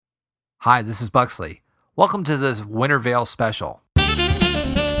Hi, this is Buxley. Welcome to this Winter Veil special.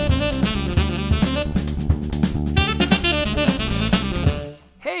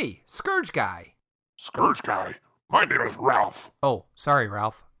 Hey, Scourge Guy. Scourge Guy? My name is Ralph. Oh, sorry,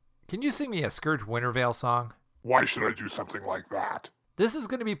 Ralph. Can you sing me a Scourge Winter Veil song? Why should I do something like that? This is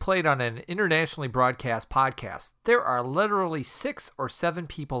going to be played on an internationally broadcast podcast. There are literally 6 or 7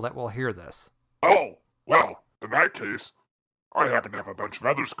 people that will hear this. Oh, well, in that case, I happen to have a bunch of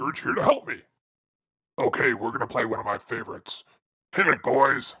other Scourge here to help me. Okay, we're gonna play one of my favorites. Hit it,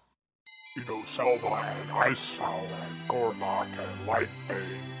 boys! You know, Selma and Icesoul and Gorlock and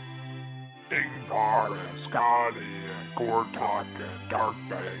Lightbane, Ingvar and Scotty and Gortok and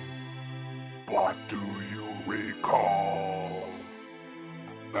Darkbane. But do you recall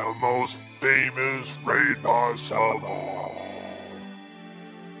the most famous raid boss of all?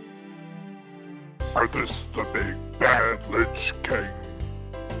 Arthas, the big bad Lich King,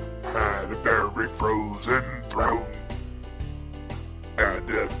 had a very frozen throne. And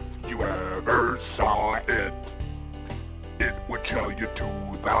if you ever saw it, it would chill you to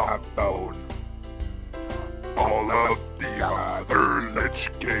the bone. All of the other Lich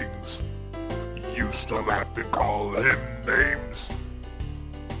Kings used to laugh and call him names.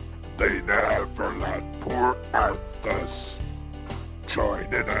 They never let poor Arthas join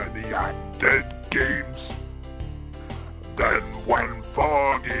in any undead games. Then one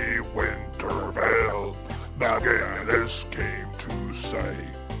foggy winter veil, Mal'Ganis came to say,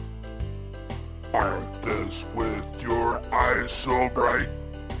 Arthas, with your eyes so bright,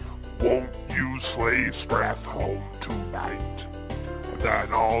 won't you slay Strathholm tonight?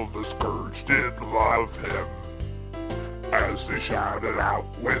 Then all the Scourge did love him, as they shouted out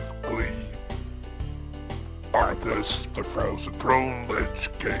with glee, Arthas, the frozen throne Lich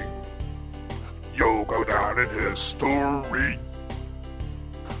King, you'll go down in history.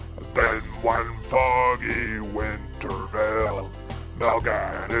 Then one foggy winter veil,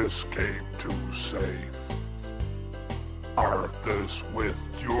 Mal'Ganis came to say, Arthas, with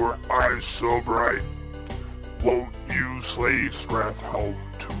your eyes so bright, won't you slay Strathholm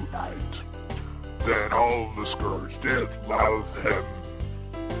tonight? Then all the Scourge did love him,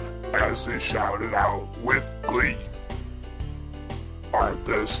 as they shouted out with glee,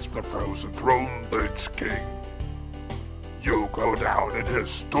 Arthas, the frozen throne Lich King, you'll go down in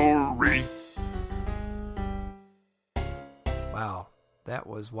history. Wow, that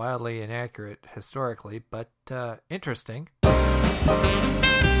was wildly inaccurate historically, but interesting.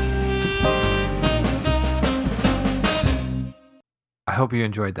 I hope you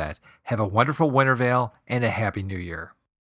enjoyed that. Have a wonderful Winter Veil and a Happy New Year.